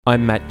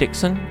I'm Matt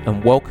Dixon,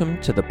 and welcome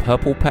to the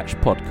Purple Patch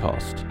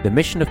Podcast. The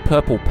mission of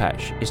Purple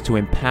Patch is to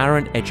empower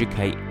and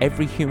educate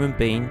every human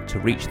being to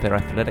reach their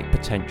athletic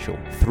potential.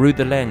 Through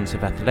the lens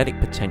of athletic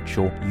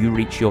potential, you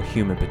reach your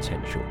human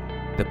potential.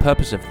 The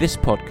purpose of this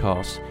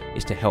podcast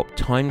is to help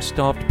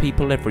time-starved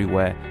people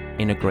everywhere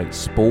integrate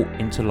sport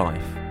into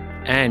life.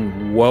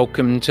 And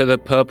welcome to the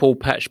Purple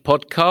Patch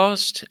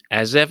Podcast.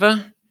 As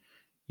ever,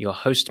 your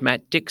host,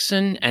 Matt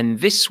Dixon, and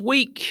this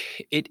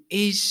week it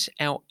is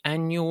our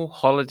annual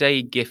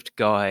holiday gift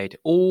guide,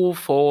 all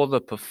for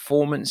the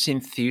performance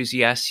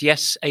enthusiasts.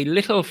 Yes, a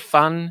little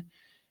fun,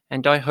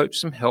 and I hope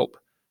some help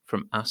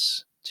from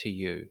us to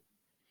you.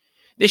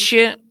 This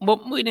year,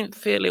 we didn't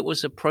feel it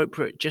was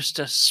appropriate just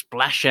to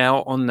splash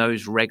out on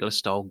those regular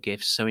style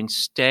gifts, so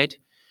instead,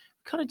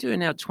 we're kind of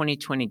doing our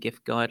 2020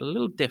 gift guide a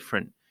little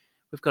different.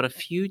 We've got a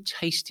few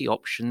tasty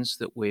options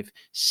that we've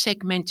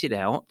segmented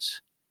out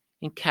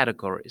in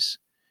categories,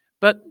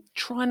 but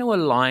trying to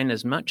align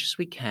as much as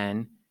we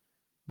can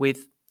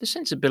with the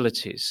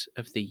sensibilities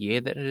of the year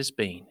that it has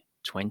been,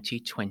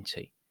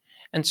 2020.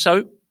 And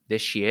so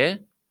this year,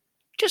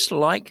 just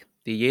like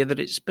the year that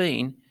it's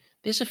been,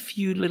 there's a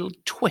few little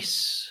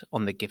twists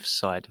on the gift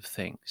side of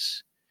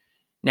things.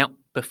 Now,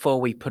 before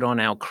we put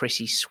on our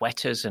Chrissy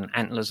sweaters and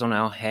antlers on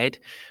our head,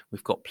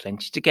 we've got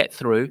plenty to get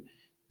through.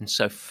 And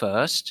so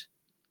first,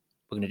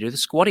 we're going to do the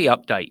squatty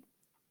update.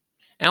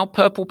 Our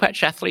Purple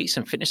Patch athletes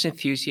and fitness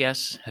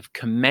enthusiasts have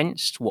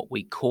commenced what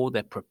we call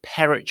their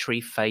preparatory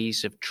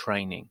phase of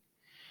training.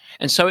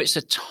 And so it's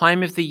a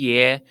time of the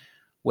year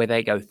where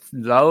they go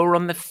lower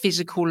on the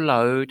physical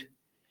load,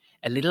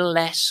 a little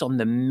less on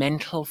the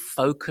mental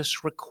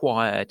focus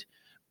required,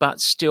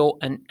 but still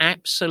an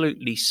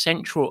absolutely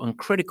central and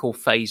critical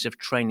phase of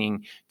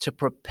training to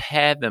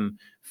prepare them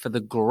for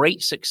the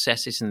great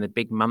successes in the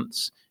big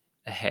months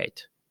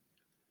ahead.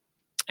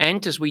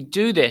 And as we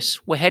do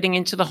this, we're heading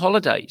into the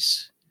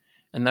holidays.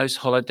 And those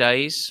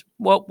holidays,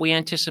 we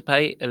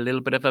anticipate a little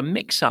bit of a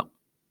mix-up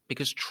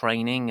because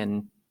training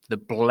and the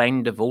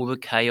blend of all the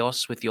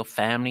chaos with your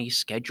family,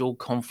 schedule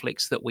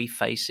conflicts that we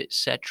face,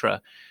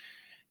 etc.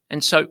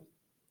 And so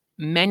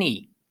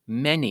many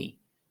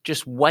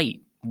just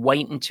wait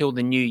until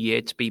the new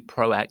year to be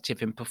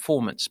proactive in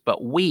performance.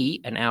 But we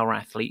and our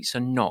athletes are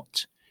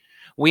not.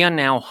 We are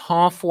now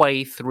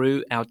halfway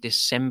through our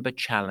December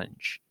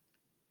challenge.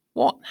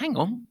 What? Hang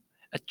on.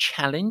 A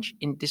challenge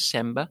in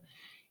December?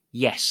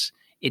 Yes,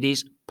 it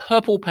is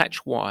Purple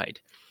Patch wide.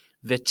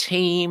 The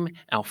team,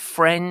 our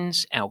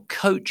friends, our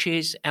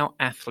coaches, our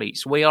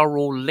athletes, we are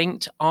all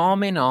linked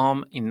arm in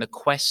arm in the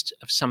quest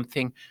of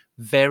something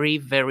very,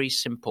 very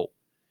simple.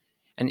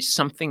 And it's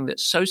something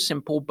that's so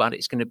simple, but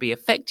it's going to be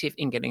effective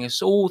in getting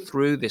us all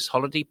through this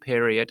holiday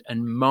period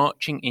and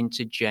marching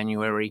into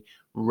January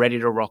ready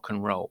to rock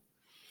and roll.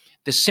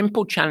 The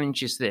simple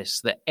challenge is this,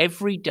 that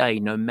every day,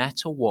 no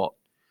matter what,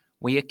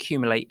 we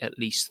accumulate at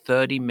least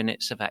 30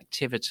 minutes of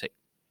activity.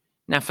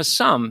 Now, for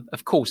some,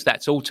 of course,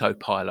 that's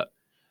autopilot.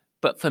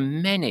 But for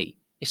many,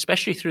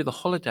 especially through the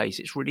holidays,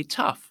 it's really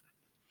tough.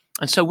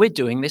 And so we're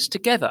doing this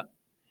together.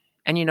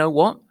 And you know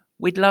what?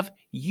 We'd love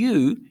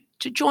you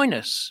to join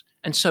us.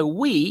 And so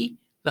we,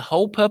 the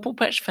whole Purple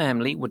Patch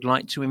family, would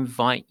like to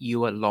invite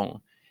you along.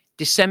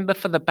 December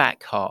for the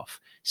back half.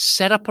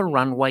 Set up a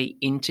runway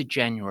into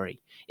January.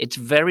 It's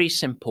very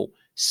simple.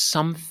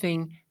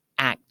 Something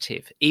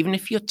active. Even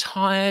if you're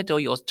tired or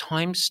you're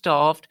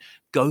time-starved,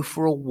 go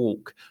for a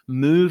walk,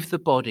 move the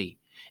body,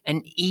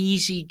 an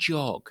easy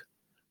jog.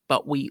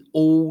 But we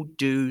all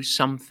do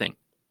something.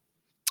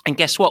 And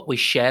guess what? We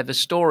share the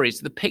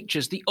stories, the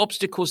pictures, the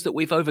obstacles that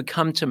we've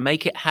overcome to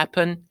make it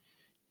happen.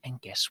 And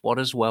guess what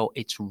as well?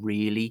 It's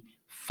really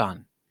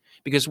fun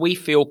because we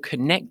feel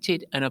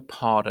connected and a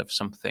part of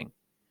something.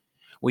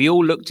 We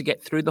all look to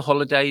get through the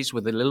holidays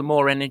with a little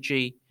more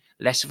energy,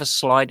 less of a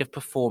slide of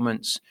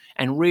performance,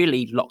 and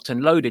really locked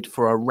and loaded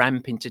for a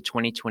ramp into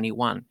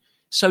 2021.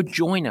 So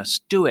join us,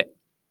 do it.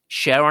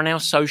 Share on our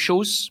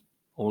socials,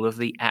 all of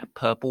the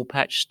 @Purple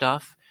Patch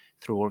stuff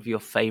through all of your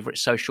favorite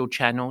social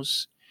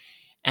channels.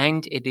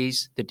 And it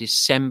is the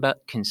December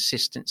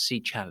Consistency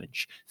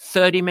Challenge.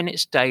 30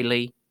 minutes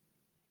daily.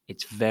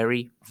 It's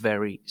very,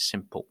 very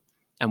simple.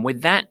 And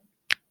with that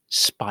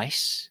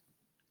spice,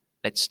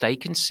 let's stay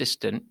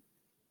consistent.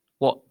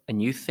 What, a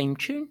new theme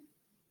tune?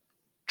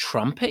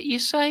 Trumpet, you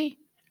say?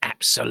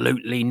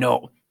 Absolutely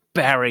not.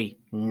 Barry,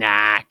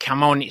 nah,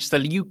 come on, it's the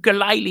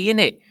ukulele,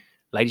 innit?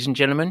 Ladies and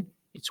gentlemen,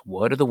 it's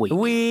Word of the Week.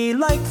 We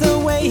like the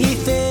way he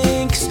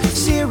thinks,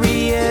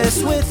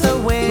 serious with a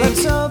wink.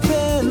 Let's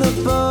open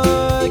the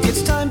book,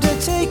 it's time to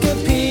take a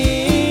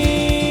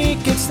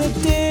peek. It's the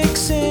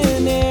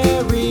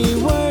Dictionary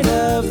Word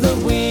of the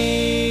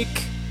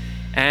Week.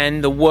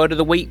 And the Word of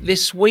the Week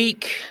this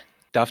week,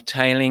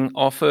 dovetailing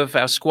off of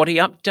our squatty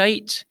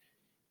update,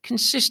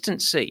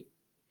 consistency.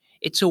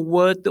 It's a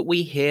word that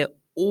we hear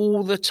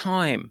all the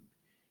time,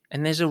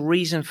 and there's a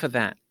reason for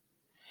that.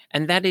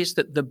 And that is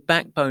that the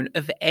backbone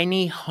of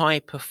any high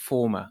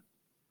performer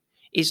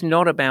is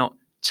not about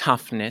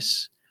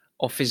toughness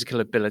or physical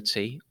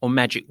ability or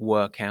magic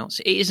workouts.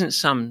 It isn't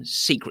some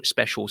secret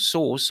special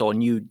sauce or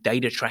new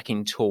data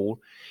tracking tool.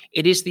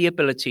 It is the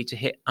ability to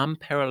hit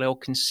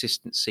unparalleled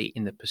consistency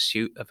in the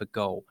pursuit of a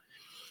goal.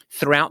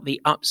 Throughout the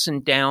ups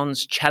and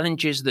downs,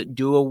 challenges that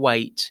do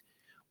await,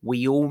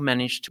 we all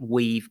manage to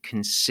weave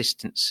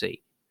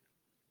consistency.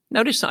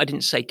 Notice that I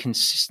didn't say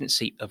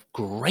consistency of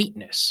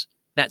greatness.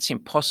 That's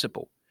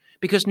impossible,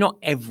 because not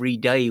every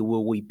day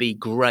will we be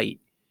great.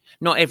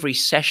 Not every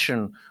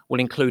session will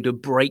include a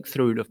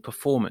breakthrough of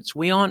performance.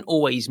 We aren't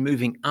always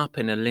moving up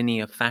in a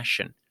linear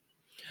fashion.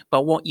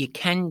 But what you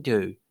can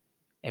do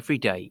every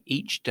day,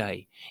 each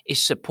day, is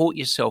support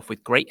yourself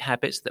with great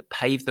habits that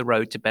pave the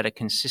road to better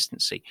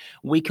consistency.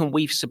 We can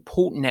weave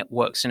support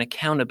networks and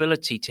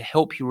accountability to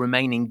help you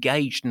remain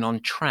engaged and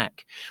on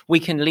track. We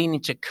can lean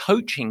into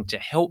coaching to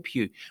help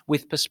you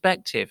with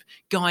perspective,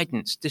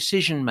 guidance,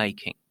 decision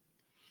making.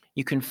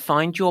 You can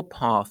find your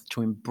path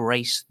to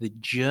embrace the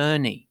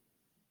journey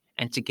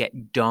and to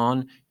get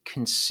darn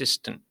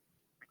consistent.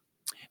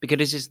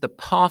 Because it is the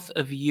path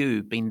of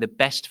you being the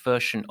best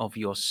version of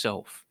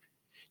yourself,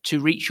 to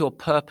reach your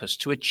purpose,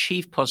 to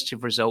achieve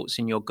positive results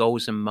in your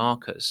goals and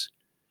markers.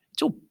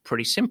 It's all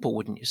pretty simple,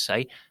 wouldn't you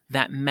say?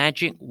 That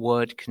magic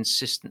word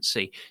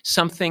consistency,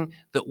 something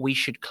that we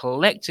should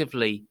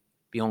collectively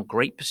be on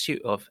great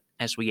pursuit of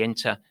as we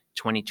enter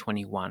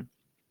 2021.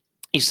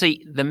 You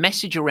see, the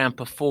message around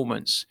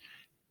performance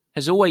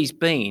has always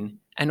been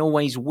and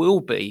always will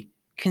be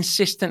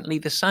consistently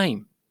the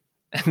same.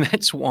 And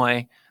that's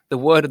why the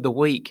word of the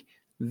week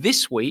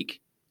this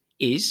week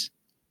is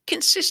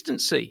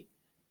consistency.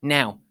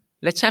 Now,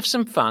 let's have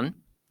some fun.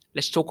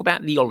 Let's talk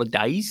about the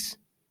holidays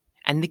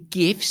and the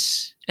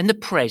gifts and the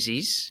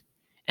prezzies,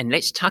 and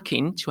let's tuck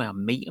into our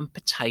meat and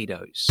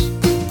potatoes.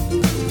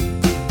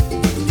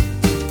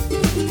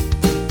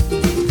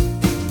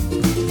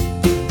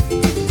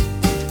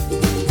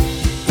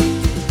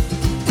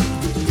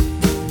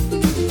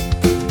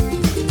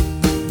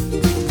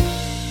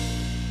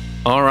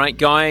 All right,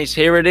 guys,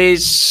 here it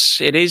is.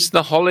 It is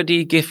the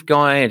holiday gift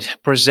guide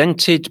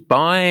presented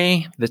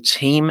by the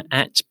team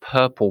at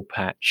Purple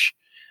Patch.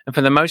 And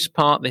for the most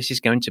part, this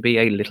is going to be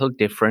a little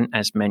different,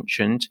 as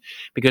mentioned,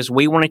 because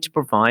we wanted to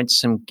provide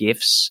some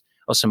gifts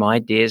or some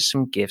ideas,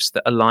 some gifts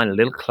that align a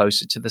little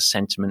closer to the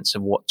sentiments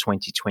of what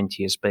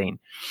 2020 has been.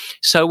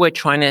 So we're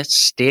trying to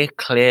steer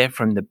clear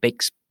from the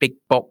big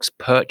box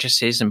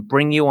purchases and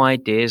bring you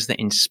ideas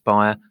that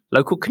inspire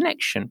local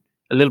connection,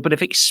 a little bit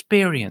of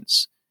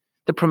experience,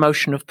 the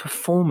promotion of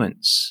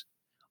performance,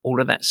 all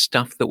of that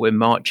stuff that we're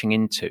marching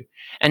into.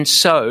 And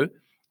so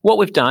what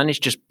we've done is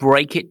just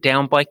break it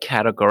down by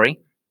category.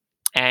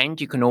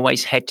 And you can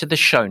always head to the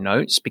show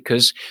notes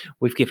because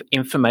we've given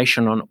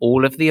information on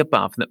all of the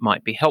above that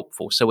might be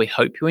helpful. So we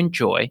hope you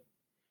enjoy.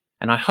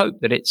 And I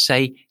hope that it's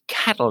a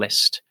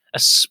catalyst, a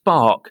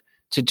spark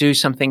to do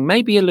something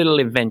maybe a little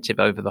inventive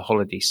over the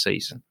holiday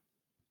season.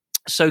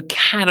 So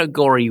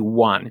category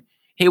 1,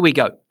 here we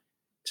go.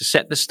 To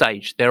set the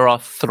stage, there are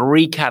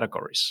 3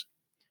 categories.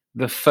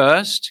 The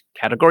first,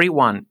 category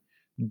 1,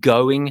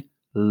 going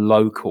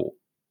local.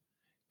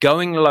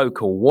 Going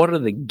local, what are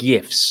the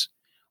gifts?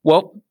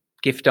 Well,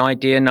 gift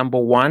idea number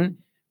 1,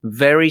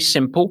 very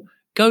simple.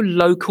 Go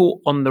local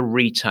on the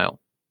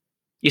retail.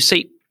 You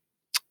see,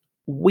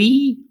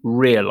 we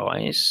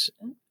realize,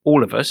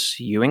 all of us,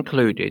 you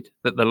included,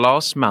 that the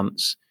last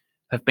months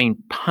have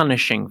been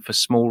punishing for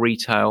small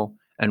retail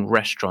and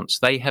restaurants.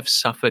 They have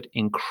suffered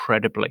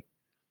incredibly.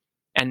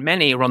 And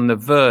many are on the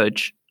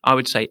verge, I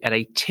would say, at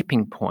a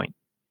tipping point.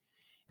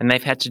 And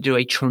they've had to do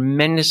a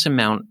tremendous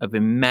amount of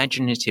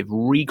imaginative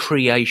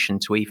recreation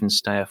to even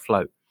stay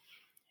afloat.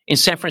 In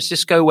San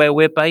Francisco, where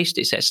we're based,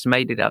 it's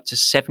estimated up to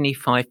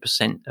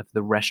 75% of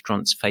the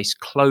restaurants face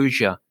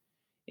closure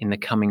in the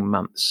coming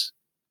months.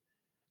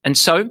 And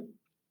so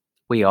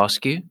we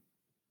ask you,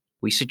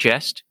 we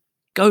suggest,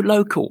 go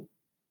local.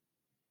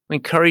 We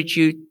encourage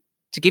you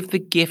to give the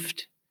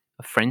gift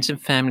of friends and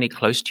family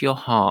close to your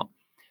heart,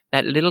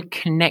 that little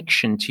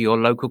connection to your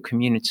local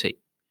community.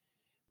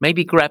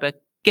 Maybe grab a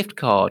gift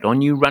card or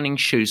new running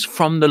shoes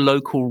from the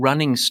local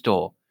running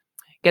store.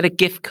 Get a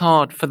gift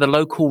card for the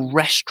local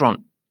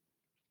restaurant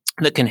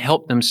that can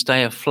help them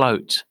stay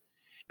afloat.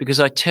 Because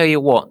I tell you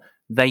what,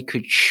 they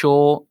could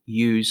sure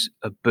use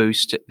a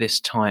boost at this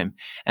time.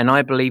 And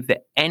I believe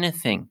that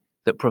anything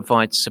that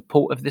provides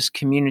support of this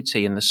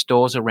community and the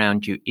stores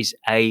around you is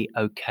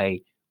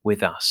A-OK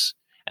with us.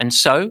 And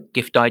so,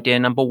 gift idea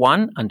number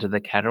 1 under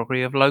the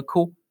category of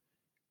local,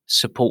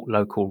 support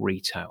local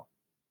retail.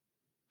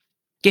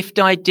 Gift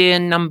idea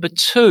number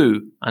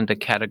 2 under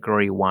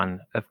category 1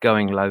 of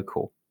going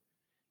local.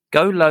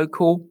 Go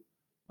local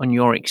on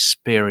your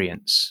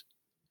experience.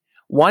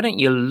 Why don't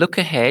you look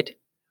ahead,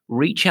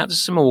 reach out to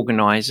some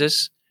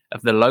organizers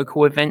of the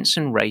local events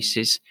and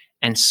races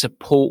and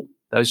support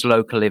those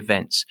local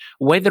events,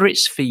 whether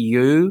it's for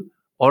you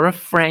or a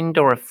friend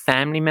or a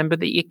family member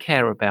that you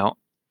care about,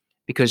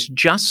 because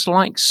just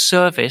like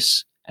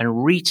service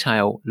and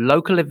retail,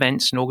 local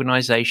events and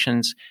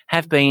organizations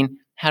have been,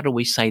 how do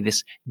we say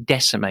this,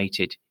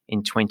 decimated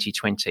in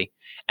 2020.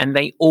 and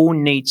they all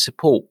need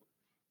support.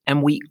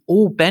 And we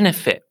all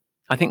benefit.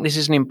 I think this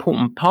is an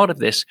important part of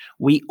this.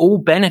 We all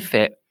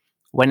benefit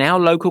when our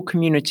local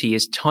community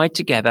is tied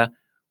together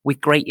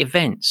with great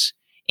events,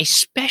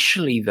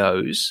 especially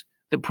those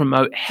that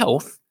promote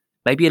health,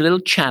 maybe a little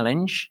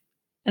challenge,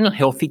 and a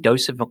healthy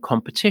dose of a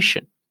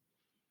competition.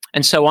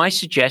 And so I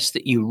suggest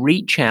that you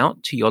reach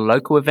out to your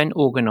local event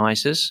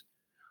organizers,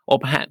 or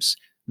perhaps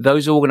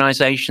those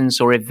organizations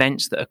or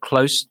events that are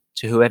close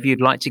to whoever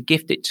you'd like to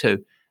gift it to,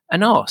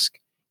 and ask,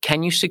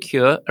 can you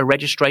secure a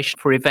registration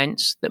for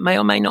events that may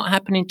or may not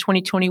happen in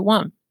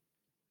 2021?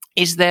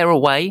 Is there a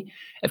way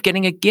of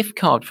getting a gift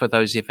card for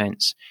those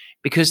events?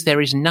 Because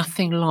there is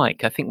nothing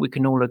like, I think we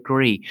can all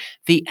agree,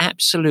 the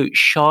absolute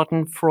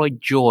schadenfreude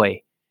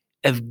joy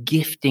of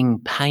gifting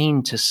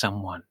pain to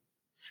someone,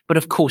 but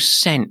of course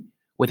sent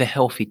with a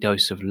healthy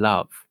dose of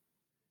love.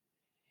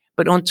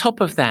 But on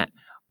top of that,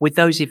 with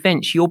those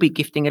events, you'll be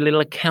gifting a little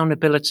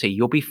accountability.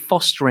 You'll be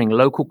fostering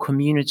local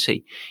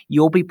community.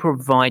 You'll be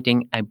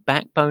providing a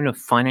backbone of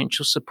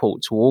financial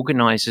support to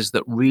organizers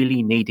that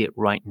really need it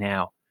right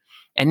now.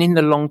 And in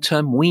the long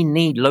term, we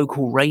need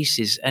local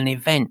races and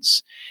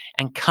events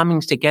and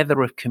comings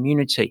together of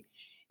community.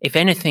 If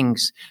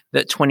anything's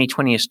that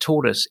 2020 has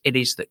taught us, it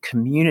is that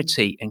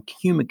community and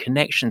human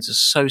connections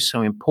are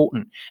so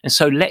important. And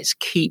so let's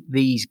keep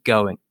these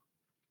going.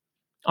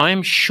 I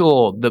am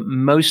sure that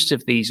most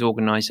of these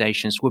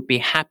organizations would be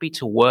happy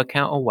to work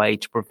out a way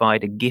to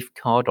provide a gift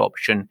card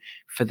option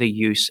for the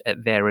use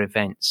at their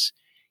events,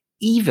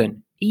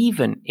 even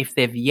if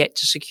they've yet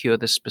to secure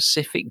the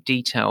specific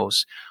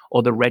details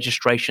or the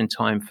registration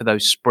time for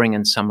those spring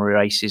and summer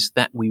races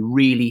that we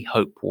really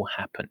hope will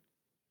happen.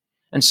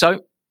 And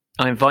so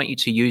I invite you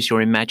to use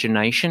your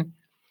imagination,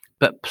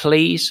 but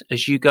please,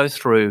 as you go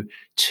through,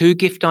 2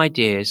 gift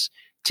ideas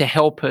to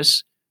help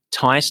us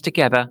tie us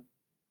together,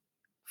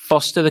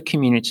 foster the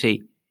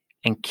community,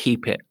 and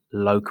keep it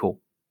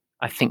local.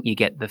 I think you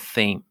get the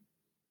theme.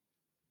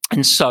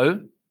 And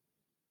so,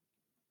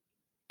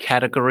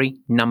 category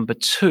number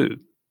 2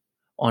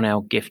 on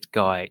our gift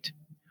guide.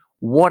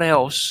 What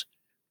else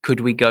could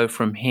we go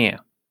from here?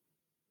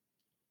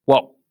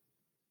 Well,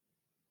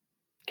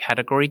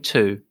 category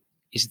 2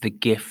 is the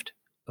gift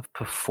of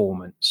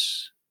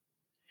performance.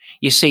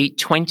 You see,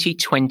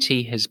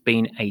 2020 has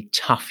been a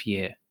tough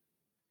year.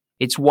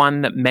 It's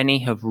one that many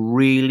have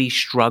really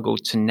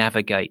struggled to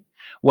navigate,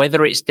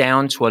 whether it's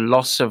down to a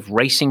loss of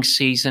racing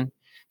season,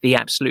 the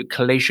absolute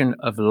collision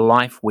of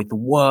life with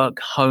work,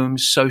 home,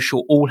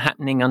 social, all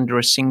happening under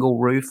a single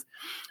roof,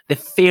 the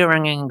fear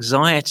and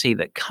anxiety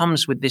that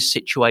comes with this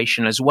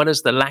situation, as well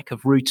as the lack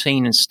of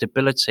routine and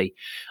stability.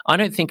 I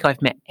don't think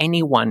I've met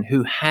anyone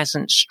who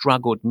hasn't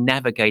struggled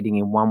navigating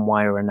in one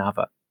way or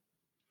another.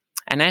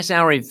 And as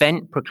our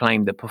event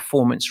proclaimed the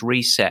performance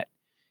reset,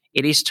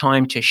 it is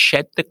time to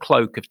shed the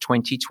cloak of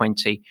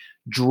 2020,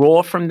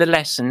 draw from the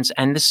lessons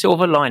and the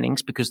silver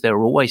linings, because there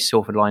are always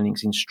silver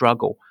linings in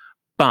struggle.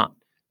 But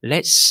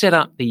let's set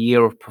up the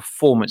year of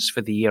performance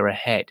for the year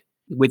ahead.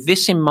 With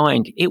this in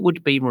mind, it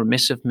would be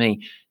remiss of me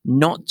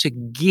not to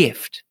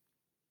gift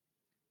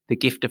the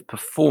gift of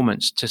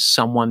performance to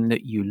someone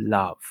that you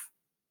love.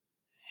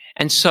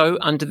 And so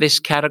under this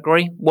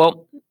category,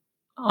 well,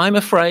 I'm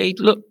afraid,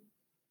 look,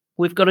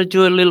 we've got to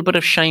do a little bit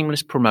of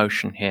shameless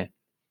promotion here.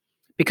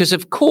 Because,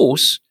 of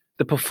course,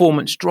 the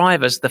performance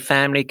drivers, the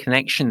family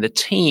connection, the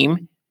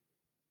team,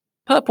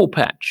 Purple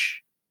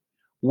Patch,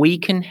 we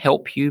can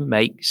help you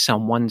make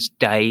someone's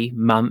day,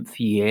 month,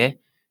 year,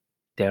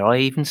 dare I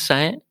even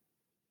say it,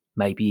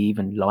 maybe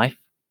even life.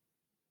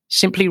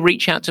 Simply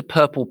reach out to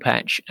Purple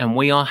Patch and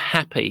we are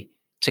happy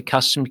to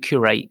custom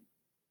curate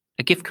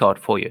a gift card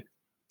for you.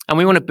 And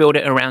we want to build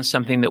it around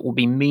something that will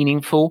be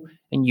meaningful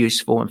and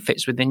useful and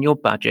fits within your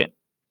budget,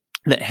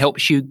 that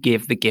helps you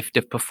give the gift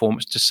of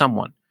performance to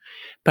someone.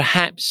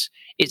 Perhaps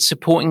it's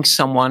supporting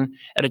someone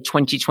at a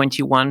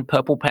 2021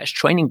 Purple Patch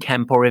training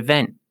camp or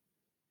event.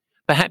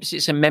 Perhaps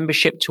it's a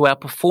membership to our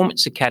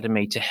Performance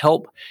Academy to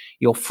help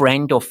your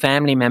friend or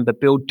family member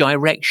build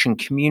direction,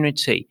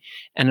 community,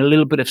 and a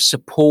little bit of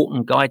support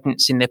and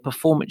guidance in their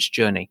performance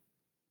journey.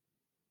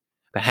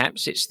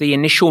 Perhaps it's the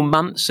initial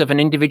months of an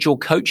individual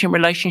coaching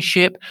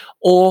relationship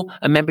or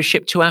a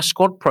membership to our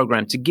squad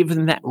program to give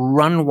them that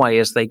runway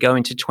as they go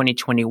into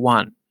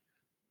 2021.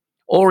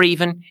 Or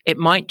even it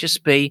might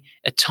just be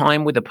a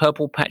time with a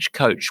Purple Patch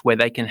coach where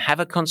they can have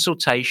a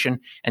consultation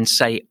and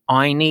say,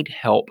 I need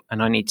help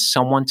and I need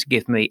someone to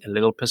give me a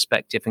little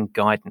perspective and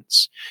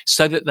guidance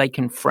so that they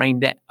can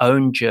frame their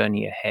own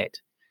journey ahead.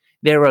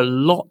 There are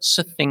lots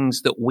of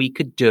things that we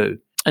could do.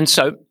 And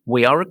so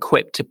we are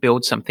equipped to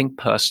build something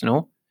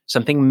personal,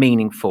 something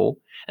meaningful,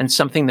 and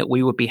something that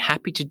we would be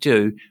happy to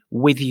do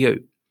with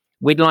you.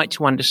 We'd like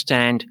to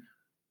understand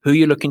who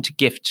you're looking to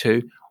gift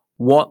to,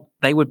 what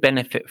they would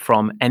benefit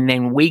from, and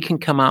then we can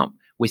come up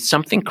with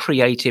something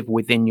creative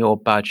within your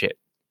budget.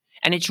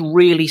 And it's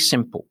really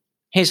simple.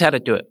 Here's how to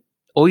do it.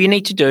 All you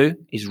need to do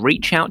is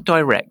reach out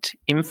direct,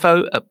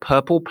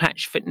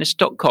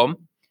 info@purplepatchfitness.com,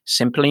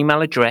 simple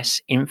email address,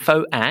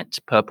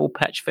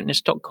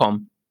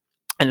 info@purplepatchfitness.com,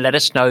 and let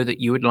us know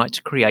that you would like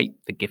to create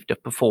the gift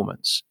of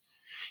performance.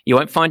 You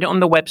won't find it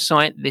on the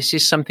website. This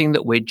is something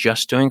that we're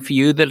just doing for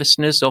you, the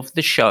listeners of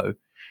the show.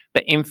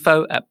 But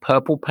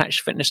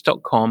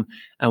info@purplepatchfitness.com,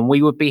 and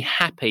we would be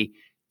happy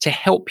to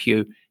help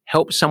you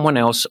help someone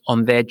else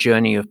on their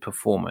journey of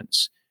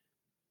performance.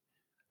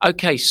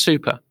 Okay,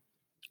 super.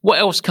 What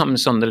else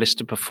comes on the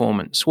list of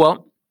performance?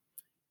 Well,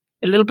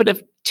 a little bit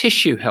of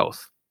tissue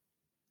health.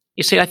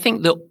 You see, I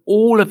think that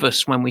all of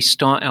us, when we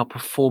start our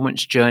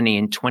performance journey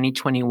in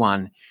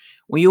 2021,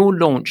 we all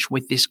launch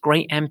with this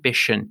great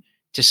ambition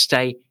to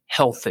stay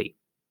healthy.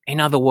 In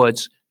other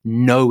words,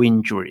 no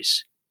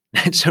injuries.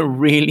 That's a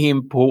really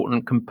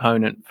important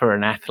component for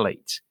an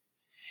athlete.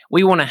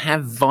 We want to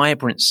have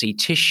vibrancy,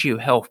 tissue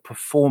health,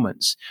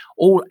 performance.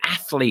 All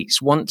athletes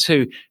want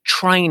to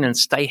train and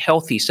stay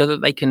healthy so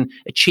that they can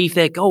achieve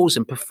their goals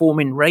and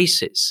perform in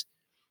races.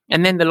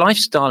 And then the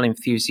lifestyle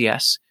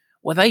enthusiasts,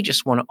 well, they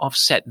just want to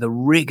offset the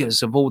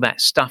rigors of all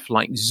that stuff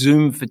like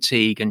Zoom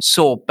fatigue and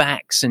sore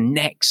backs and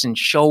necks and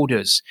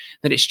shoulders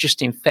that it's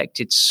just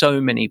infected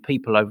so many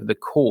people over the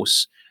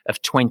course of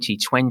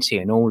 2020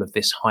 and all of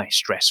this high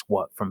stress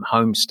work from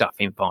home stuff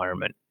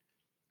environment.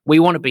 We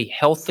want to be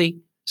healthy,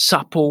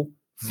 supple,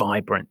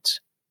 vibrant.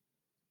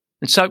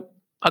 And so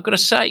I've got to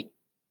say,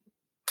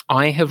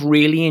 I have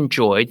really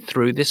enjoyed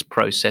through this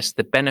process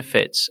the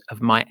benefits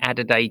of my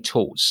Add-A-Day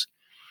tools.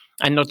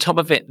 And on top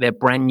of it, their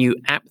brand new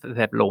app that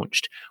they've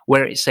launched,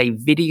 where it's a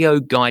video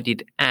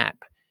guided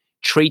app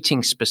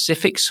treating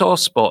specific sore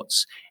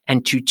spots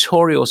and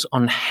tutorials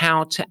on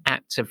how to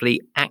actively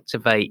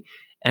activate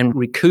and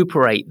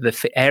recuperate the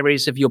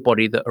areas of your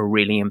body that are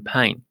really in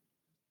pain.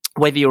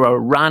 Whether you're a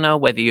runner,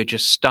 whether you're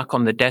just stuck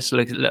on the desk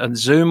on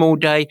Zoom all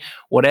day,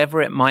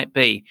 whatever it might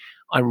be,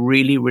 I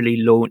really, really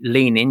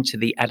lean into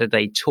the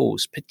Add-A-Day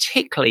tools,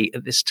 particularly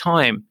at this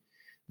time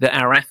that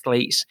our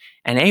athletes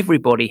and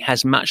everybody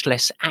has much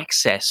less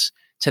access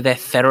to their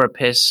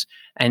therapists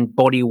and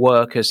body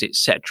workers,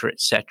 etc.,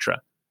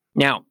 etc.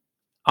 Now,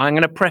 I'm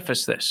going to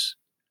preface this.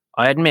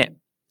 I admit,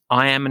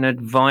 I am an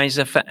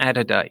advisor for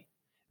Add-A-Day.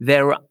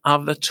 There are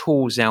other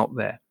tools out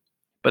there.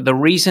 But the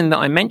reason that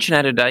I mention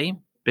Add-A-Day,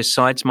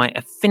 besides my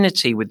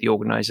affinity with the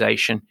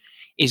organization,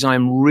 is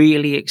I'm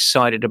really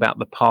excited about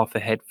the path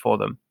ahead for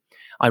them.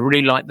 I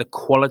really like the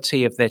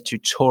quality of their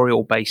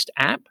tutorial-based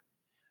app.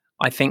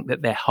 I think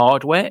that their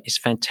hardware is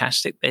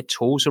fantastic. Their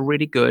tools are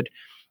really good.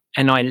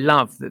 And I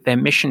love that their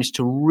mission is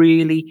to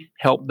really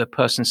help the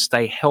person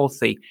stay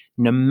healthy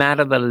no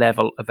matter the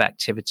level of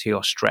activity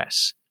or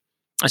stress.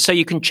 And so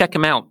you can check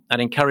them out. I'd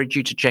encourage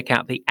you to check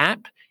out the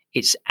app.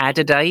 It's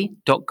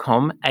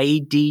addaday.com,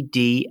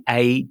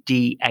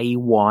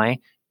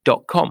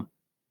 ADDADAY.com.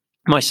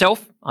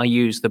 Myself, I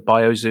use the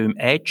BioZoom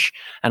Edge,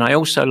 and I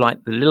also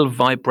like the little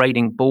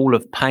vibrating ball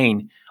of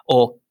pain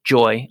or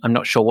joy, I'm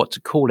not sure what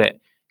to call it,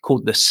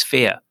 called the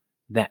Sphere.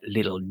 That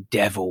little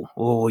devil.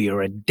 Oh,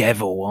 you're a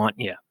devil, aren't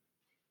you?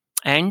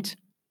 And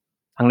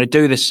I'm going to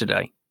do this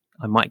today.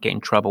 I might get in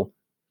trouble.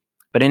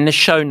 But in the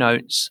show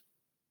notes,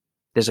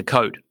 there's a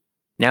code.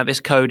 Now,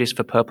 this code is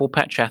for Purple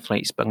Patch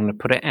athletes, but I'm going to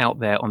put it out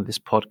there on this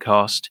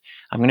podcast.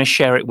 I'm going to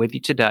share it with you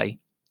today,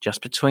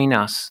 just between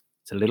us.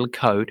 It's a little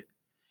code.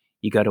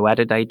 You go to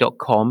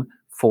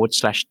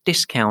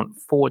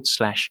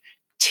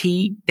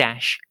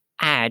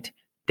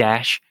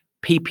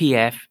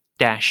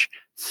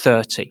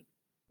addaday.com/discount/T-add-PPF-30.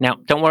 Now,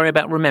 don't worry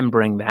about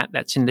remembering that.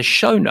 That's in the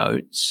show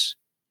notes.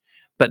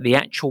 But the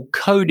actual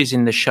code is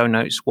in the show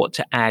notes, what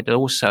to add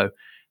also.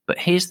 But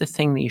here's the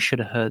thing that you should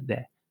have heard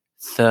there.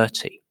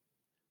 30.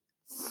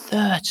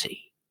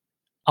 30.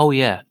 Oh,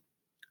 yeah.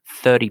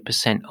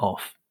 30%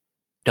 off.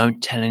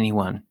 Don't tell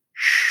anyone.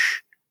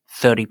 Shh.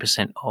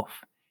 30%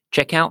 off.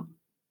 Check out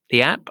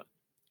the app.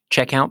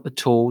 Check out the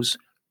tools.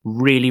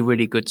 Really,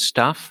 really good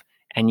stuff.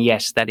 And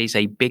yes, that is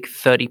a big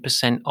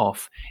 30%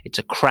 off. It's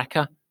a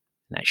cracker.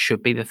 And that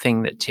should be the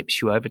thing that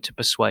tips you over to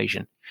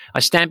persuasion. I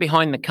stand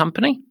behind the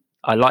company.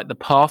 I like the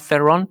path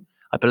they're on.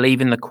 I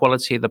believe in the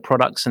quality of the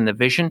products and the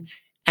vision.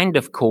 And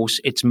of course,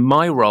 it's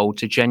my role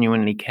to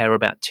genuinely care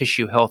about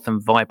tissue health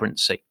and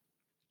vibrancy.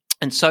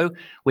 And so,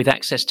 with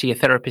access to your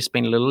therapist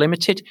being a little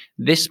limited,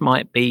 this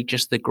might be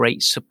just the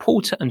great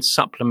supporter and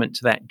supplement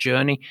to that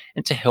journey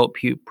and to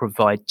help you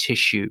provide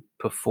tissue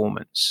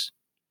performance.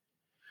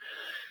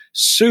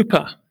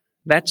 Super.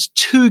 That's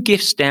 2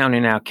 gifts down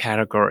in our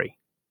category.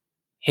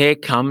 Here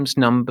comes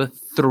number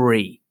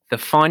 3, the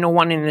final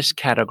one in this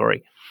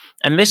category.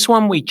 And this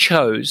one we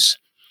chose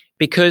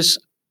because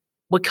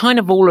we're kind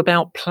of all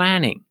about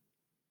planning.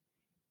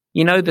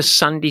 You know, the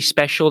Sunday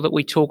special that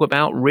we talk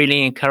about,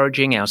 really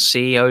encouraging our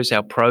CEOs,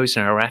 our pros,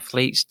 and our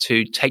athletes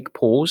to take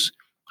pause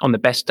on the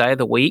best day of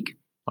the week,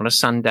 on a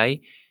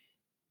Sunday,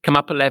 come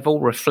up a level,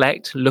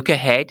 reflect, look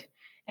ahead,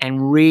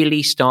 and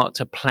really start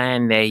to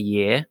plan their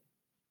year.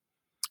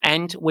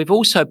 And we've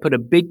also put a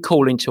big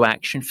call into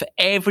action for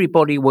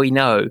everybody we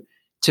know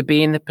to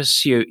be in the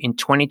pursuit in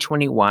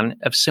 2021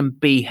 of some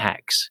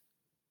BHAGs.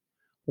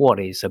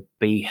 What is a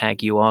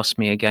BHAG, you ask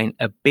me again?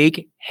 A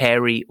big,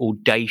 hairy,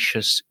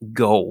 audacious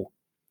goal.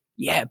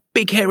 Yeah,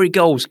 big, hairy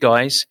goals,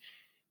 guys.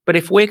 But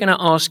if we're going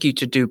to ask you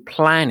to do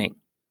planning,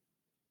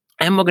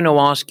 and we're going to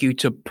ask you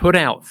to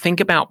think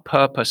about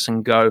purpose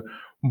and go,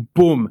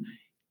 boom,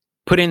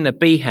 put in the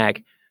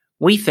BHAG,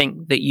 we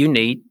think that you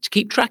need to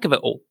keep track of it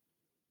all.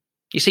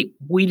 You see,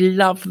 we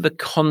love the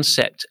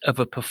concept of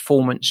a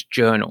performance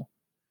journal.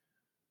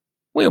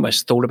 We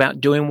almost thought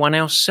about doing one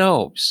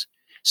ourselves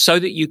so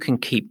that you can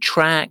keep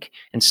track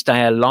and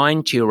stay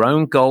aligned to your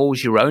own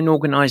goals, your own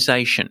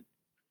organization.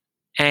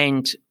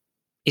 And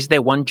is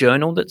there one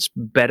journal that's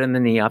better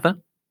than the other?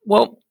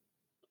 Well,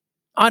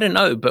 I don't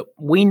know, but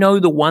we know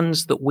the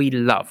ones that we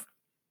love.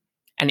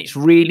 And it's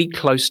really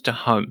close to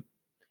home.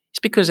 It's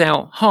because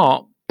our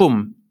heart,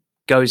 boom,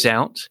 goes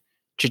out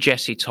to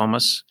Jesse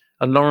Thomas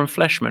and Lauren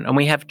Fleshman. And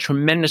we have a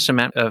tremendous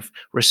amount of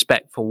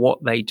respect for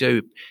what they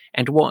do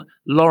and what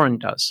Lauren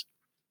does.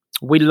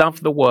 We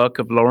love the work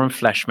of Lauren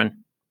Fleshman.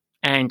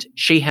 And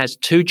she has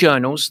 2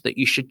 journals that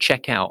you should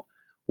check out.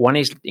 One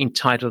is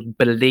entitled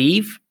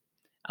Believe,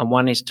 and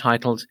one is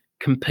titled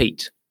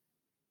Compete.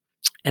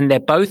 And they're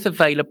both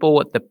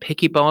available at the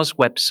Picky Bars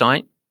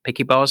website,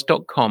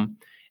 pickybars.com,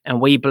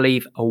 and we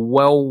believe are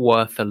well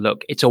worth a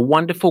look. It's a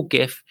wonderful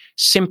gift,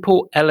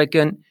 simple,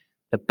 elegant,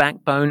 the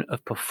backbone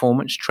of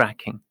performance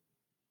tracking.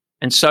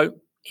 And so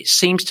it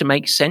seems to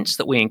make sense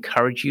that we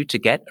encourage you to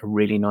get a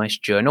really nice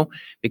journal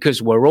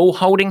because we're all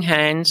holding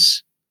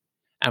hands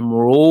and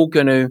we're all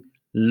going to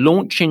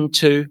launch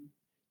into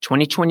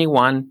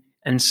 2021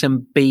 and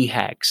some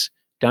BHAGs.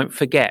 Don't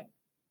forget,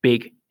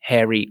 big,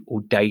 hairy,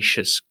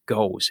 audacious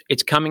goals.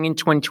 It's coming in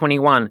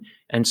 2021,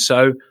 and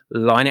so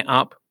line it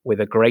up with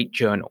a great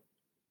journal.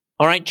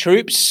 All right,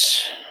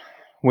 troops,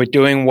 we're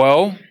doing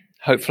well.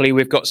 Hopefully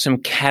we've got some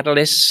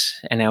catalysts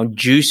and our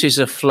juices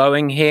are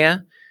flowing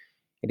here.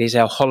 It is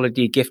our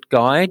holiday gift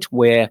guide.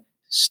 We're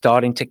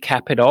starting to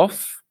cap it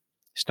off.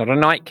 It's not a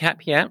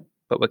nightcap yet,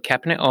 but we're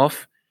capping it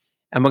off.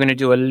 And we're going to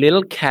do a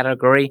little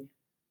category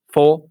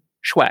for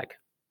swag.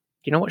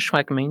 Do you know what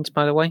swag means,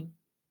 by the way?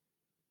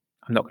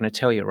 I'm not going to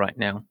tell you right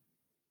now.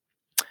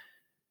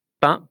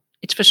 But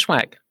it's for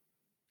swag.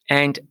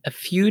 And a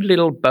few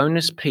little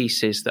bonus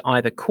pieces that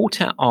either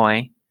caught our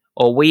eye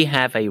or we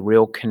have a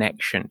real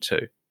connection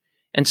to.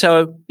 And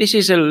so this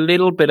is a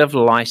little bit of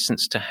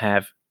license to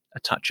have a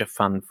touch of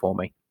fun for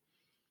me.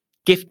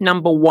 Gift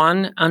number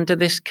 1 under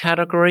this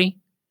category,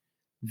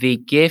 the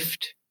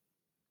gift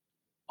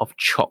of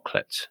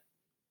chocolate.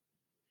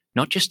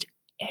 Not just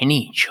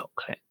any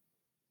chocolate,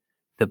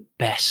 the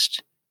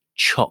best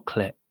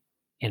chocolate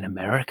in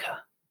America.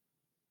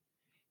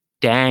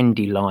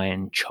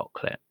 Dandelion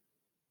chocolate.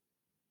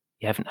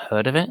 You haven't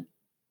heard of it?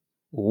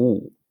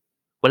 Ooh.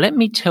 Well, let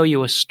me tell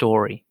you a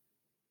story.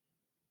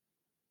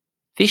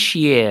 This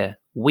year,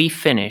 we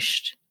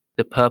finished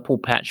the Purple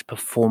Patch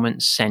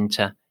Performance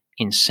Center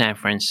in San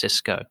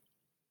Francisco.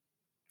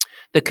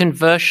 The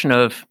conversion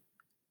of,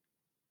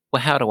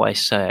 well, how do I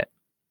say it?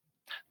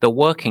 The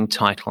working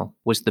title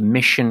was the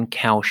Mission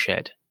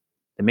Cowshed.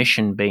 The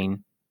Mission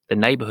being the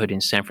neighborhood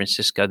in San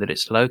Francisco that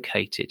it's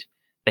located.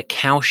 The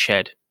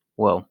cowshed,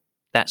 well,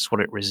 that's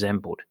what it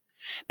resembled.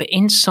 But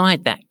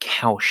inside that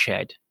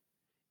cowshed,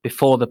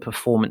 before the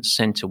performance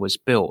center was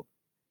built,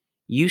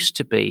 used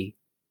to be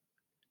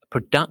a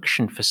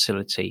production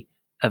facility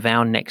of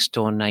our next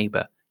door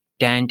neighbor,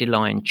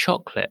 Dandelion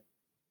Chocolate.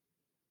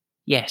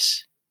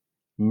 Yes,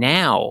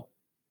 now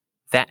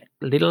that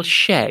little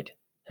shed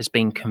has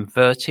been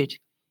converted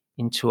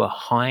into a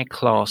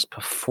high-class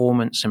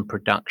performance and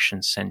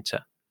production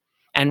center.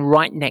 And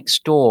right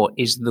next door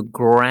is the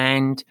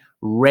grand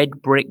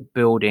red brick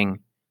building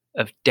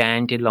of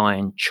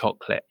Dandelion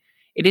Chocolate.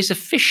 It is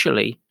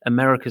officially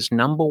America's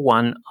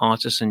 #1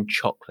 artisan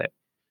chocolate.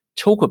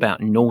 Talk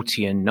about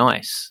naughty and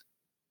nice.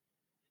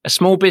 A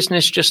small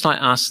business just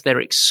like us, their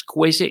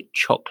exquisite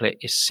chocolate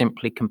is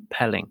simply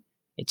compelling.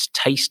 It's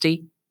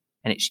tasty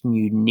and it's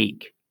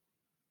unique.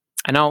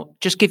 And I'll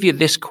just give you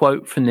this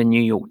quote from the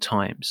New York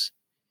Times.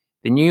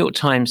 The New York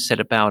Times said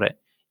about it,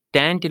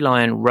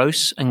 Dandelion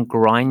roasts and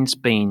grinds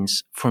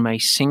beans from a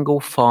single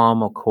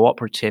farm or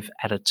cooperative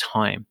at a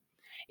time.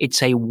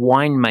 It's a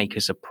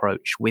winemaker's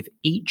approach with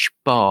each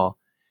bar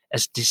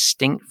as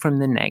distinct from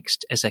the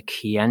next as a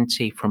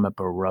Chianti from a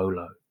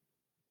Barolo.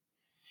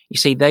 You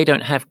see, they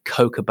don't have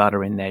cocoa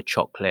butter in their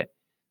chocolate.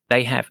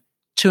 They have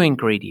 2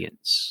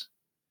 ingredients,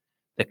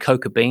 the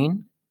cocoa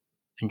bean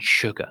and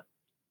sugar.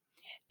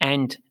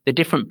 And the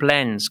different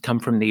blends come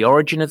from the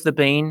origin of the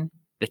bean,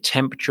 the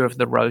temperature of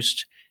the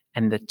roast,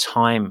 and the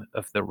time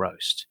of the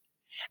roast.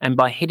 And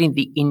by hitting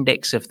the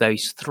index of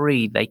those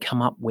 3, they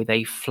come up with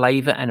a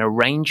flavor and a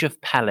range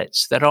of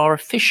palates that are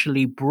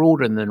officially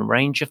broader than the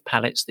range of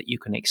palates that you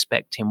can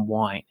expect in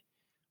wine.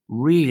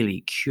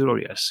 Really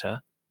curious, huh?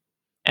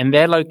 And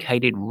they're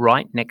located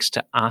right next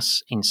to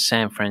us in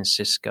San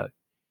Francisco.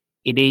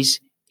 It is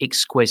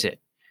exquisite.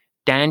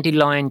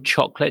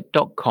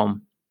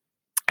 DandelionChocolate.com.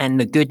 And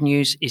the good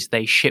news is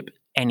they ship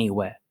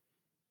anywhere.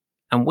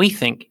 And we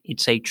think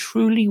it's a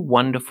truly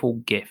wonderful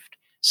gift,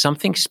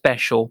 something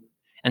special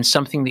and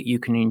something that you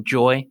can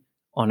enjoy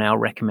on our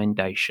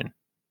recommendation.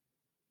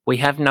 We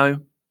have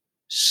no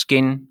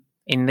skin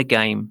in the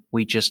game.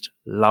 We just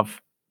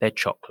love their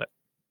chocolate.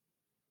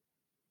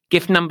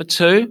 Gift number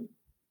 2,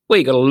 well,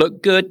 you got to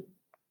look good,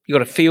 you got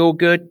to feel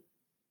good,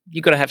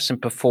 you got to have some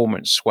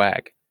performance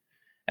swag.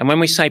 And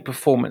when we say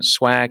performance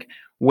swag,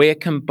 we're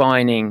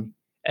combining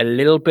a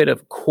little bit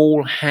of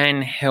cool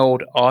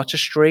handheld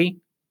artistry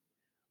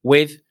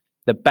with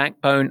the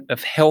backbone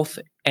of health,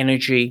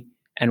 energy,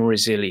 and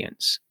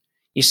resilience.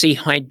 You see,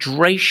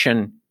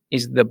 hydration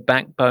is the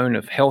backbone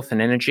of health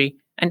and energy,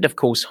 and of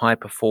course, high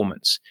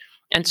performance.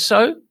 And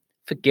so,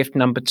 for gift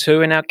number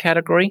 2 in our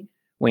category,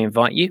 we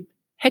invite you,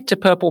 head to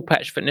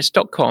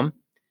purplepatchfitness.com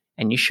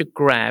and you should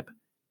grab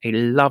a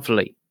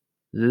lovely,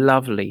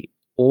 lovely,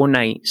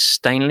 ornate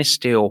stainless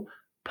steel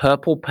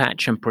Purple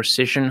Patch and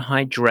Precision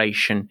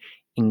Hydration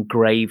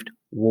engraved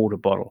water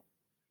bottle.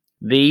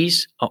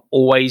 These are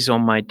always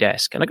on my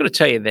desk, and I've got to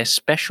tell you, they're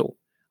special.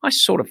 I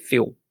sort of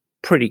feel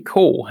pretty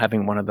cool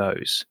having one of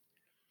those.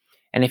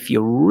 And if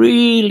you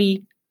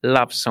really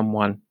love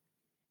someone,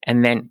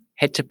 and then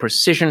head to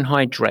Precision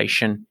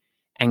Hydration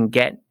and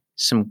get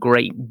some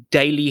great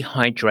daily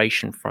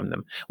hydration from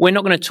them. We're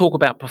not going to talk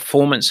about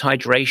performance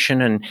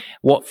hydration and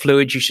what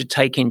fluids you should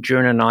take in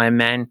during an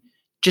Ironman.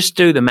 Just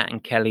do the Matt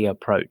and Kelly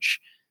approach.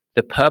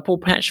 The Purple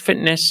Patch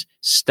Fitness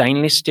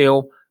stainless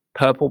steel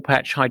Purple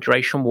Patch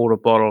hydration water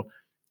bottle,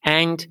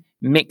 and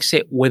mix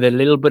it with a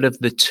little bit of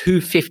the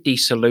 250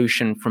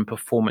 solution from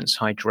Performance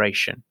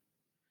Hydration.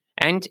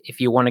 And if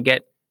you want to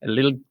get a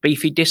little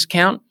beefy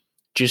discount,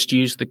 just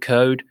use the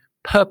code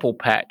Purple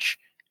Patch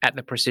at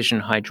the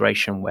Precision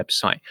Hydration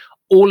website.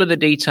 All of the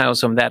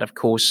details on that, of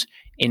course,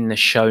 in the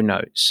show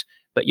notes.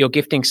 But you're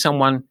gifting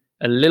someone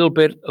a little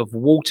bit of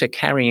water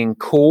carrying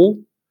cool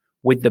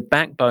with the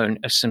backbone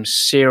of some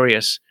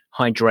serious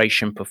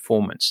hydration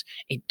performance.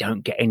 It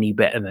don't get any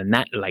better than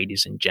that,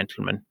 ladies and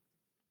gentlemen.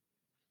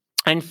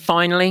 And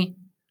finally,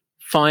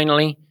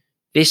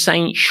 this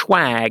ain't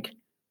swag,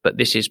 but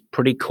this is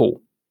pretty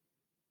cool.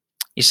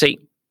 You see,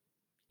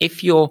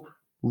 if you're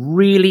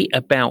really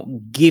about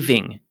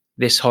giving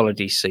this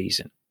holiday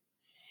season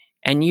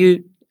and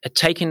you are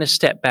taking a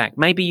step back,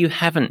 maybe you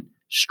haven't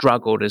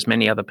struggled as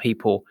many other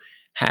people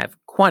have,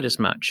 quite as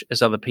much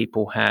as other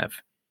people have.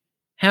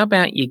 How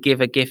about you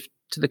give a gift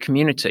to the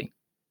community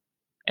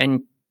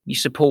and you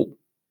support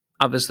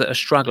others that are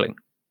struggling?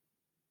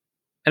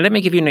 And let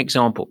me give you an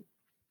example.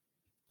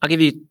 I'll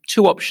give you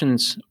 2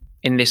 options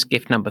in this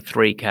gift number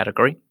 3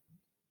 category.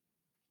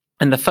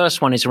 And the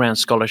first one is around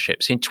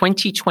scholarships. In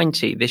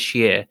 2020, this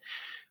year,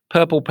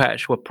 Purple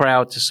Patch were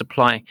proud to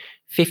supply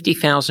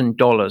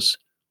 $50,000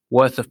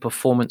 worth of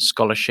performance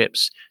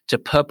scholarships to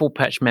Purple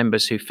Patch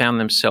members who found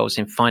themselves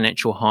in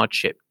financial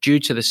hardship due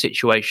to the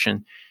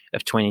situation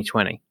of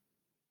 2020.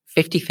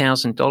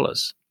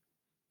 $50,000.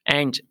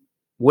 And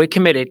we're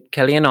committed,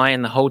 Kelly and I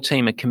and the whole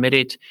team are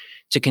committed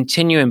to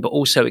continuing, but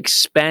also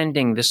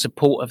expanding the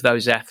support of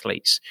those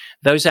athletes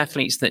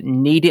that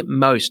need it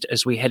most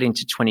as we head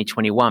into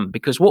 2021.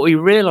 Because what we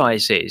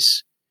realize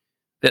is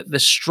that the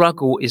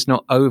struggle is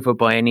not over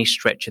by any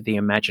stretch of the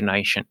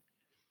imagination.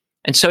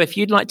 And so if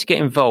you'd like to get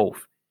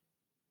involved,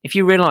 if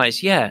you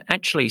realize,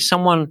 actually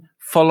someone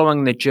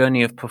following the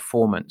journey of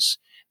performance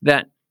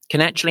that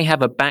can actually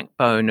have a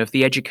backbone of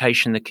the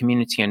education, the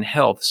community, and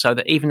health, so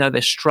that even though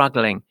they're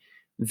struggling,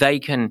 they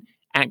can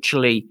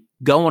actually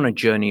go on a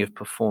journey of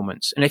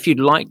performance. And if you'd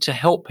like to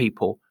help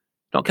people,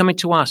 not coming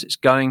to us, it's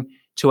going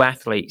to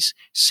athletes,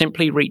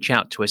 simply reach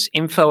out to us,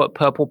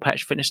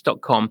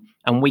 info@purplepatchfitness.com,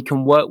 and we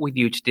can work with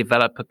you to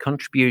develop a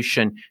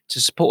contribution to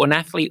support an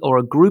athlete or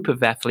a group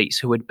of athletes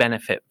who would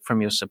benefit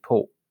from your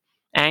support.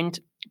 And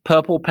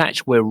Purple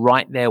Patch, we're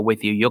right there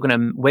with you.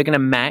 We're going to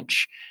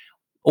match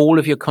all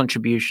of your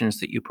contributions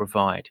that you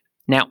provide.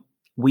 Now,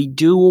 we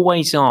do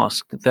always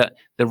ask that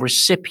the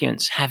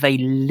recipients have a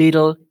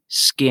little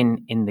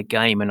skin in the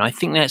game. And I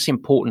think that's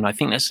important. I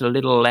think that's a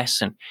little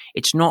lesson.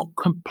 It's not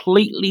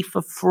completely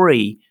for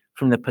free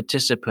from the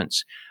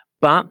participants,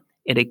 but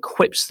it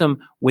equips them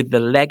with the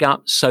leg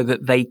up so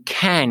that they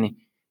can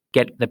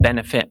get the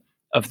benefit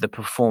of the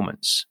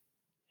performance.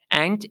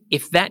 And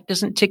if that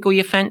doesn't tickle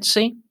your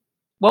fancy,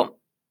 well,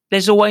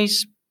 there's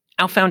always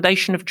our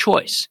foundation of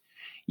choice.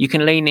 You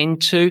can lean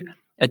into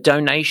a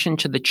donation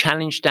to the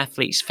Challenged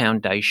Athletes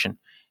Foundation,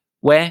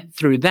 where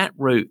through that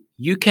route,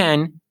 you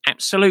can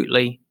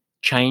absolutely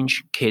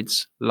change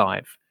kids'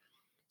 lives.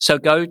 So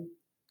go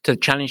to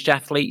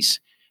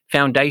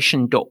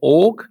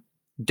challengedathletesfoundation.org,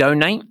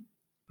 donate,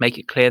 make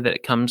it clear that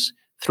it comes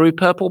through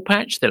Purple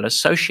Patch. They'll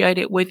associate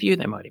it with you.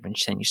 They might even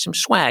send you some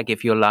swag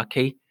if you're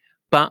lucky,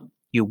 but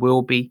you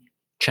will be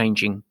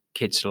changing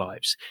kids'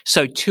 lives.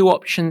 So 2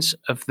 options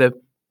of the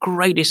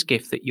greatest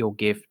gift that you'll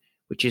give,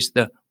 which is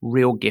the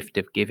real gift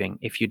of giving,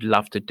 if you'd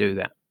love to do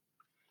that.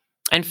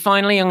 And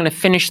finally, I'm going to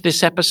finish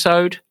this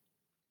episode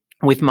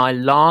with my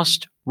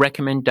last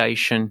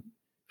recommendation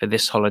for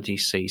this holiday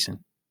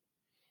season.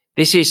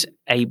 This is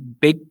a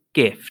big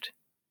gift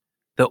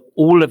that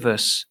all of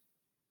us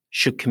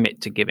should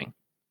commit to giving.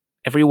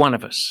 Every one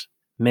of us.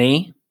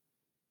 Me,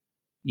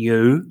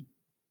 you,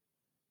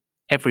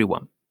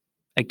 everyone.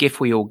 A gift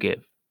we all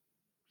give.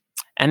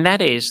 And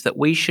that is that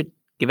we should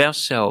give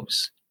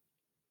ourselves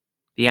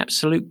the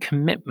absolute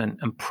commitment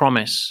and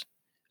promise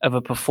of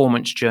a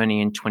performance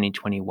journey in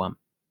 2021.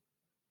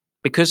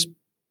 Because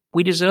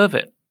we deserve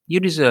it. You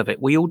deserve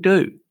it. We all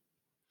do.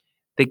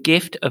 The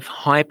gift of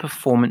high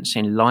performance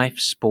in life,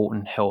 sport,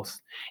 and health,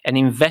 an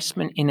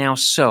investment in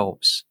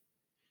ourselves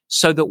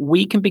so that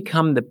we can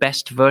become the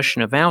best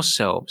version of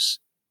ourselves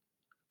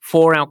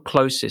for our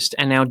closest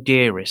and our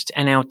dearest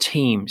and our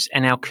teams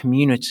and our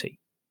community.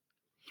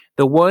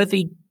 The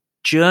worthy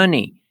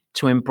journey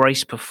to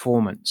embrace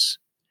performance.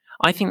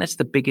 I think that's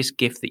the biggest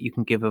gift that you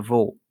can give of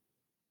all.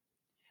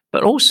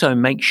 But also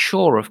make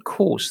sure, of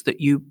course, that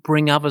you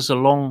bring others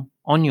along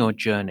on your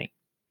journey.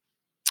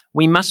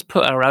 We must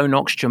put our own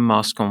oxygen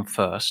mask on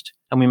first,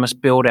 and we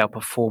must build our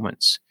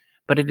performance.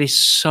 But it is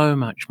so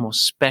much more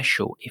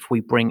special if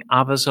we bring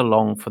others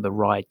along for the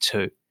ride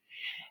too.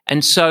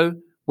 And so,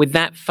 with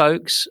that,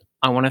 folks,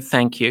 I want to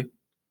thank you.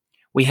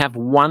 We have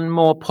one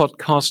more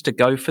podcast to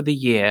go for the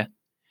year.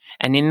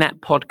 And in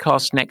that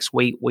podcast next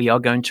week, we are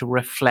going to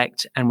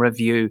reflect and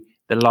review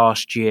the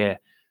last year,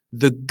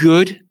 the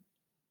good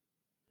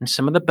and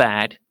some of the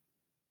bad,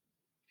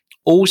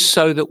 all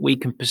so that we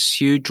can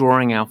pursue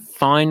drawing our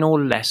final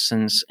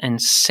lessons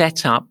and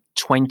set up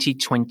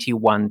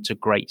 2021 to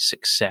great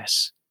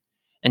success.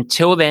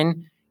 Until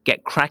then,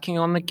 get cracking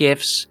on the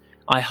gifts.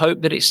 I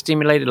hope that it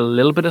stimulated a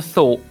little bit of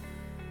thought,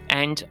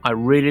 and I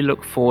really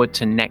look forward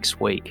to next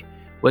week.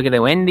 We're going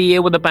to end the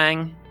year with a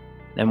bang,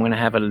 then we're going to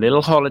have a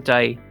little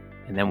holiday,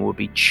 and then we'll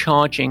be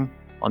charging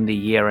on the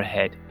year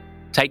ahead.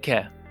 Take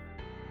care.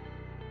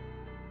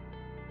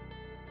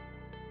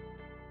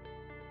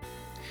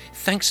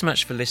 Thanks so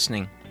much for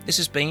listening. This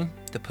has been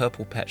the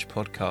Purple Patch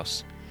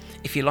Podcast.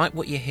 If you like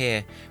what you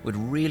hear, we'd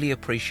really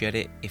appreciate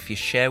it if you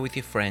share with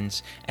your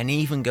friends and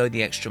even go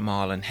the extra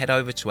mile and head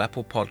over to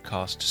Apple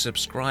Podcasts to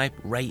subscribe,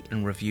 rate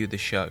and review the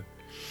show.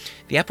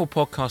 The Apple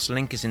Podcast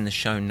link is in the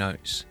show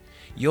notes.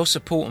 Your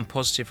support and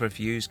positive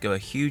reviews go a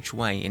huge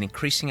way in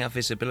increasing our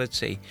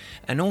visibility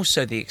and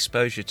also the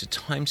exposure to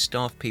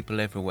time-starved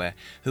people everywhere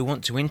who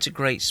want to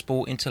integrate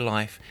sport into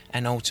life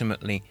and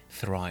ultimately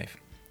thrive.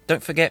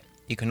 Don't forget,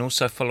 you can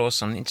also follow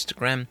us on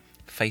Instagram,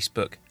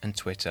 Facebook and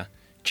Twitter.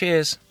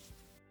 Cheers!